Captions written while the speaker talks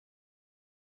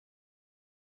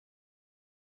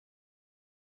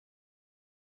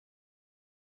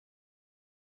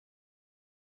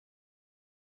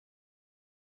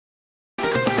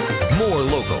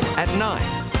at 9.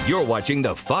 You're watching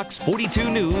the Fox 42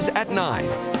 News at 9.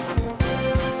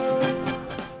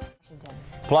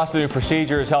 Plus, the new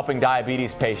procedure is helping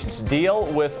diabetes patients deal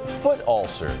with foot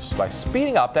ulcers by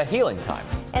speeding up that healing time.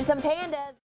 And some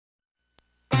pandas.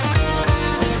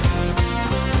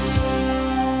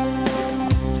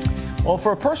 Well,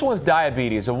 for a person with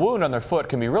diabetes, a wound on their foot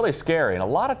can be really scary, and a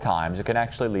lot of times it can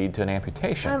actually lead to an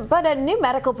amputation. But a new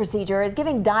medical procedure is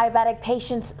giving diabetic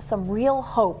patients some real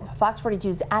hope. Fox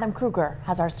 42's Adam Kruger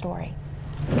has our story.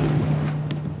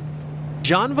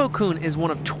 John Vokoun is one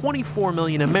of 24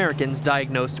 million Americans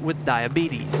diagnosed with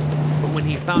diabetes. But when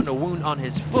he found a wound on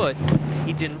his foot,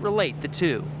 he didn't relate the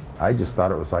two. I just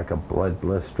thought it was like a blood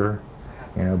blister,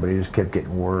 but it just kept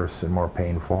getting worse and more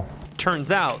painful.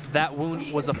 Turns out that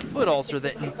wound was a foot ulcer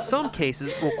that in some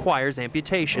cases requires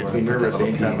amputation. I'm nervous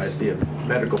anytime I see a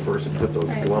medical person put those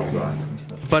gloves on.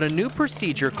 But a new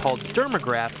procedure called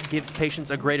dermagraft gives patients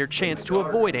a greater chance to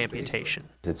avoid amputation.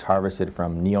 It's harvested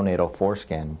from neonatal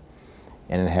foreskin,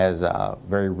 and it has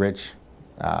very rich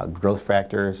growth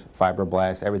factors,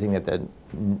 fibroblasts, everything that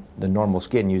the normal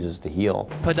skin uses to heal.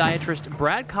 Podiatrist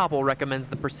Brad Koppel recommends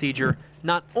the procedure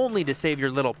not only to save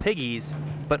your little piggies,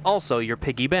 but also your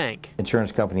piggy bank.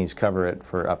 Insurance companies cover it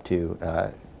for up to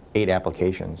 8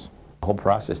 applications. The whole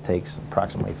process takes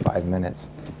approximately 5 minutes.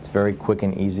 It's very quick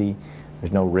and easy.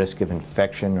 There's no risk of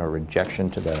infection or rejection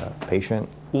to the patient.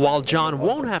 While John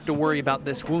won't have to worry about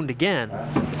this wound again,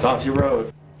 It's off your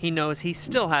road. he knows he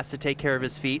still has to take care of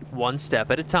his feet one step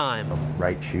at a time.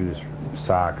 Right shoes,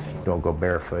 socks, don't go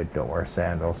barefoot, don't wear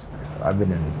sandals. I've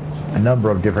been in a number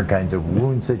of different kinds of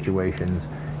wound situations,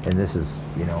 and this is,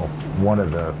 one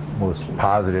of the most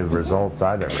positive results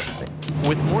I've ever seen.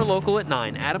 With more local at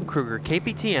 9, Adam Kruger,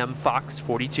 KPTM, Fox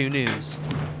 42 News.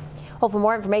 Well, for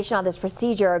more information on this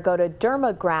procedure, go to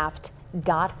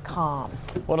dermagraft.com.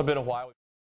 Well, in a bit of while.